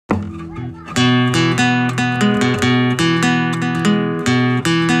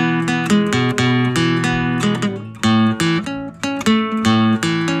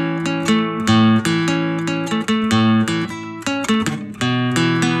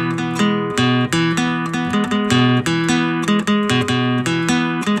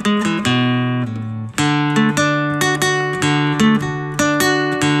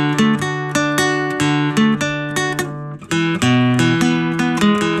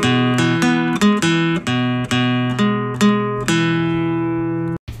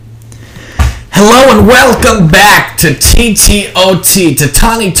everyone, welcome back to TOTD, to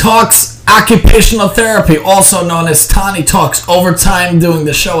Tani Talks Occupational Therapy, also known as Tani Talks Overtime, doing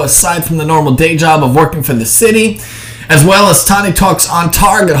the show aside from the normal day job of working for the city, as well as Tani Talks On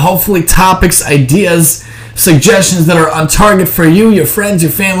Target, hopefully topics, ideas, suggestions that are on target for you, your friends,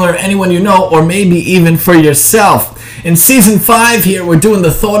 your family, or anyone you know, or maybe even for yourself. In Season 5 here, we're doing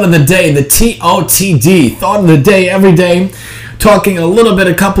the Thought of the Day, the TOTD, Thought of the Day, every day. Talking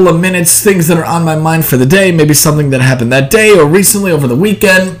a couple of minutes, things that are on my mind for the day, maybe something that happened that day or recently over the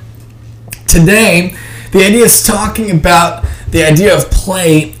weekend. Today, the idea is talking about the idea of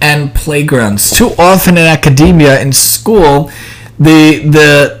play and playgrounds. Too often in academia, in school,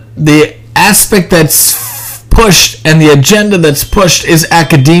 the aspect that's pushed and the agenda that's pushed is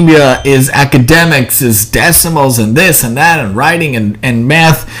academia, is academics, is decimals and this and that and writing and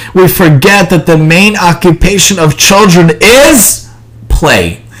math. We forget that the main occupation of children is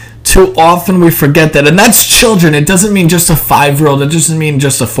play. Too often we forget that, and that's children. It doesn't mean just a 5-year-old. It doesn't mean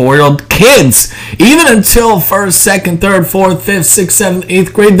just a 4-year-old. Kids, even until 1st, 2nd, 3rd, 4th, 5th, 6th, 7th,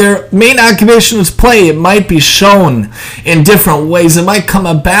 8th grade, their main occupation is play. It might be shown in different ways. It might come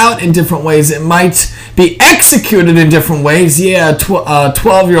about in different ways. It might be executed in different ways. Yeah, a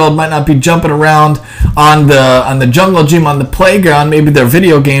 12-year-old might not be jumping around on the jungle gym on the playground. Maybe they're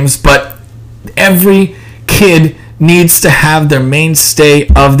video games, but every kid needs to have their mainstay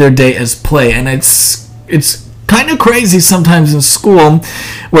of their day as play. And it's kind of crazy sometimes in school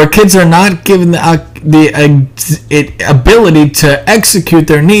where kids are not given the ability to execute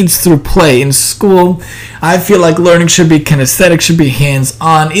their needs through play. In school, I feel like learning should be kinesthetic, should be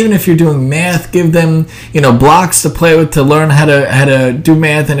hands-on. Even if you're doing math, give them blocks to play with to learn how to do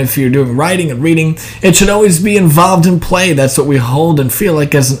math. And if you're doing writing and reading, it should always be involved in play. That's what we hold and feel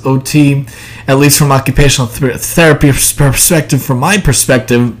like as an OT, at least from occupational therapy perspective, from my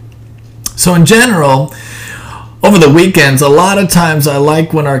perspective. So in general, over the weekends, a lot of times I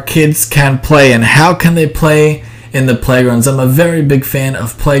like when our kids can play. And how can they play in the playgrounds? I'm a very big fan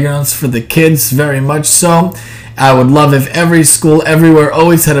of playgrounds for the kids, very much so. I would love if every school everywhere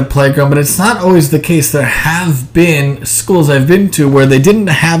always had a playground, but it's not always the case. There have been schools I've been to where they didn't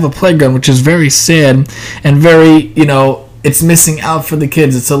have a playground, which is very sad and very, it's missing out for the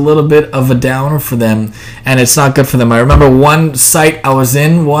kids. It's a little bit of a downer for them, and it's not good for them. I remember one site I was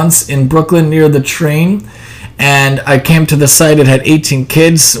in once in Brooklyn near the train, and I came to the site. It had 18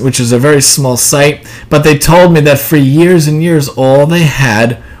 kids, which is a very small site, but they told me that for years and years, all they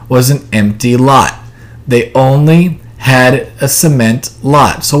had was an empty lot. They only had a cement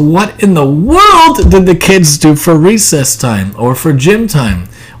lot. So what in the world did the kids do for recess time or for gym time?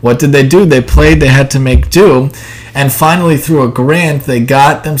 What did they do? They played, they had to make do. And finally, through a grant, they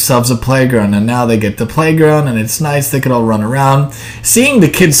got themselves a playground. And now they get the playground, and it's nice. They could all run around. Seeing the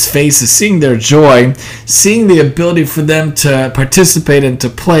kids' faces, seeing their joy, seeing the ability for them to participate and to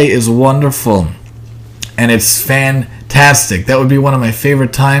play is wonderful. And it's fantastic. That would be one of my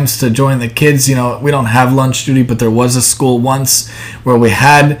favorite times to join the kids. We don't have lunch duty, but there was a school once where we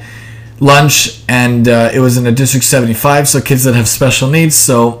had lunch, and it was in a District 75, so kids that have special needs.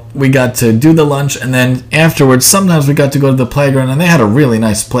 So we got to do the lunch, and then afterwards, sometimes we got to go to the playground, and they had a really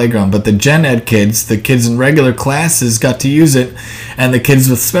nice playground. But the gen ed kids, the kids in regular classes, got to use it, and the kids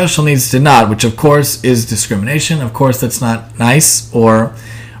with special needs did not, which of course is discrimination. Of course, that's not nice or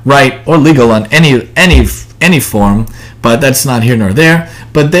right or legal on any form, but that's not here nor there.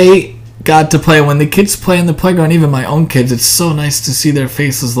 But they got to play. When the kids play in the playground, even my own kids, it's so nice to see their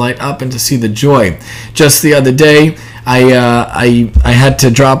faces light up and to see the joy. Just the other day, I had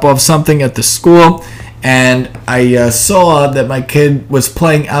to drop off something at the school, and I saw that my kid was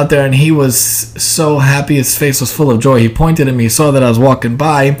playing out there, and he was so happy. His face was full of joy. He pointed at me. He saw that I was walking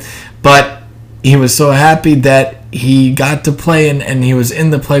by, but he was so happy that he got to play, and he was in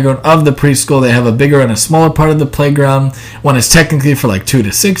the playground of the preschool. They have a bigger and a smaller part of the playground. One is technically for like 2 to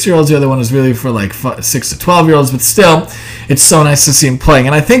 6-year-olds. The other one is really for like 6 to 12-year-olds. But still, it's so nice to see him playing.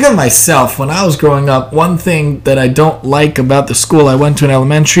 And I think of myself, when I was growing up, one thing that I don't like about the school I went to in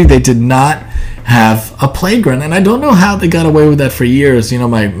elementary, they did not have a playground. And I don't know how they got away with that for years.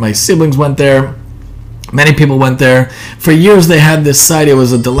 My siblings went there. Many people went there. For years they had this site. It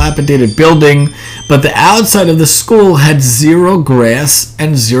was a dilapidated building, but the outside of the school had 0 grass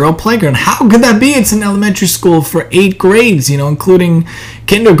and 0 playground. How could that be? It's an elementary school for 8 grades, including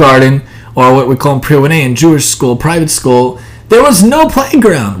kindergarten, or what we call pre-1A in Jewish school, private school. There was no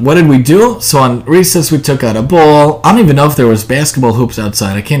playground. What did we do? So on recess, we took out a ball. I don't even know if there was basketball hoops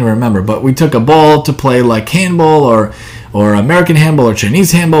outside. I can't remember, but we took a ball to play like handball or or American handball or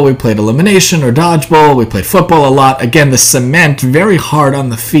Chinese handball. We played elimination or dodgeball. We played football a lot. Again, the cement, very hard on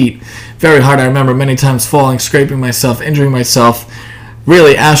the feet. Very hard. I remember many times falling, scraping myself, injuring myself.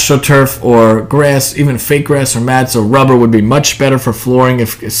 Really, AstroTurf or grass, even fake grass or mats or rubber would be much better for flooring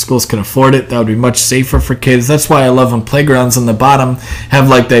if schools can afford it. That would be much safer for kids. That's why I love when playgrounds on the bottom have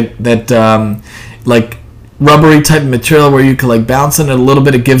like that like rubbery type of material where you can like bounce on it a little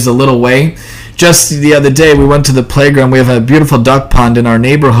bit. It gives a little way. Just the other day, we went to the playground. We have a beautiful duck pond in our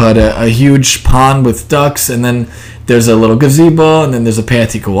neighborhood, a huge pond with ducks, and then there's a little gazebo, and then there's a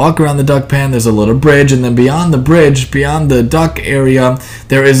path you can walk around the duck pond. There's a little bridge, and then beyond the bridge, beyond the duck area,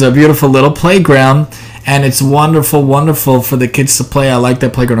 there is a beautiful little playground, and it's wonderful, wonderful for the kids to play. I like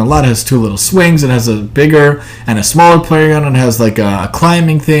that playground a lot. It has 2 little swings. It has a bigger and a smaller playground, and it has like a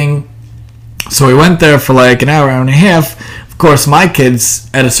climbing thing. So we went there for like an hour and a half. Of course, my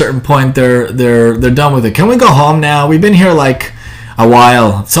kids, at a certain point, they're done with it. Can we go home now? We've been here like a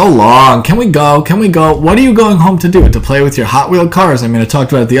while. It's so long. Can we go? Can we go? What are you going home to do? To play with your Hot Wheel cars? I mean, I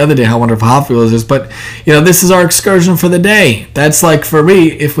talked about it the other day how wonderful Hot Wheels is, but you know, this is our excursion for the day. That's like, for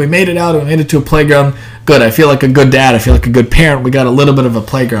me, if we made it out and we made it to a playground, good. I feel like a good dad. I feel like a good parent. We got a little bit of a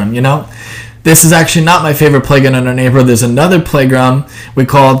playground, you know? This is actually not my favorite playground in our neighborhood. There's another playground. We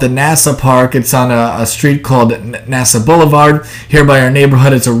call it the NASA Park. It's on a street called NASA Boulevard here by our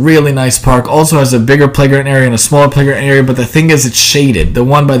neighborhood. It's a really nice park. Also has a bigger playground area and a smaller playground area, but the thing is, it's shaded. The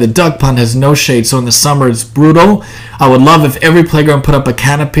one by the duck pond has no shade, so in the summer it's brutal. I would love if every playground put up a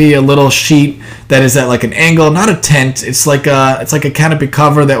canopy, a little sheet that is at like an angle, not a tent. It's like a canopy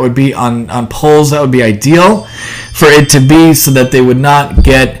cover that would be on poles. That would be ideal for it to be, so that they would not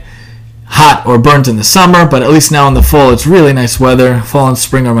get hot or burnt in the summer, but at least now in the fall it's really nice weather. Fall and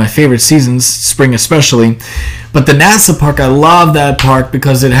spring are my favorite seasons, spring especially. But the NASA Park, I love that park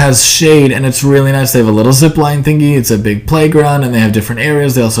because it has shade and it's really nice. They have a little zip line thingy. It's a big playground and they have different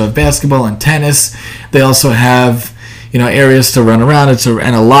areas. They also have basketball and tennis. They also have, you know, areas to run around.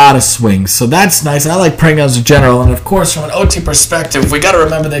 And a lot of swings. So that's nice. I like playgrounds in general. And of course, from an OT perspective, we got to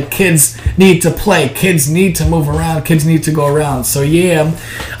remember that kids need to play. Kids need to move around. Kids need to go around. So yeah,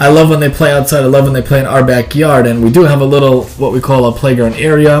 I love when they play outside. I love when they play in our backyard. And we do have a little, what we call a playground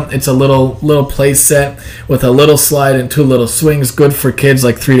area. It's a little play set with a little slide and 2 little swings. Good for kids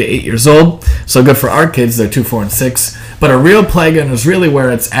like 3 to 8 years old. So good for our kids. They're 2, 4, and 6. But a real playground is really where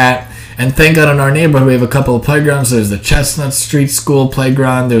it's at. And thank God in our neighborhood we have a couple of playgrounds. There's the Chestnut Street School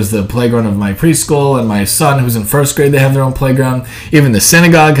playground. There's the playground of my preschool, and my son who's in 1st grade, they have their own playground. Even the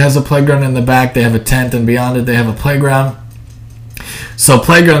synagogue has a playground in the back. They have a tent, and beyond it they have a playground. So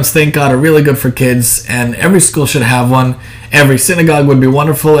playgrounds, thank God, are really good for kids, and every school should have one. Every synagogue would be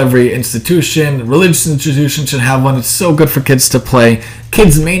wonderful. Every institution, religious institution should have one. It's so good for kids to play.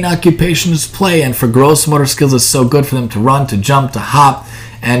 Kids' main occupation is play, and for gross motor skills, it's so good for them to run, to jump, to hop,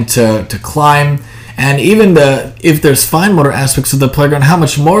 and to climb. And even if there's fine motor aspects of the playground, how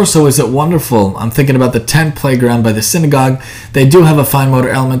much more so is it wonderful? I'm thinking about the tent playground by the synagogue. They do have a fine motor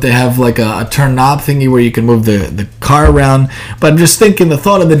element. They have like a turn knob thingy where you can move the car around. But I'm just thinking, the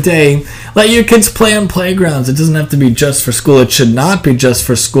thought of the day, let your kids play on playgrounds. It doesn't have to be just for school. It should not be just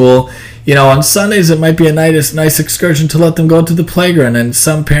for school. You know, on Sundays it might be a nice excursion to let them go to the playground. And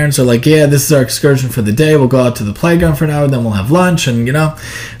some parents are like, yeah, this is our excursion for the day. We'll go out to the playground for an hour, then we'll have lunch. And, you know,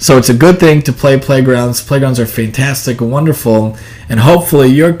 so it's a good thing to play playgrounds. Playgrounds are fantastic and wonderful. And hopefully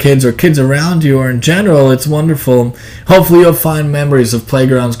your kids or kids around you, or in general, it's wonderful. Hopefully you'll find memories of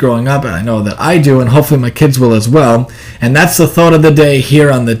playgrounds growing up. And I know that I do, and hopefully my kids will as well. And that's the thought of the day here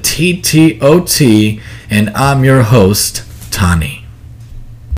on the TTOT. And I'm your host, Tani.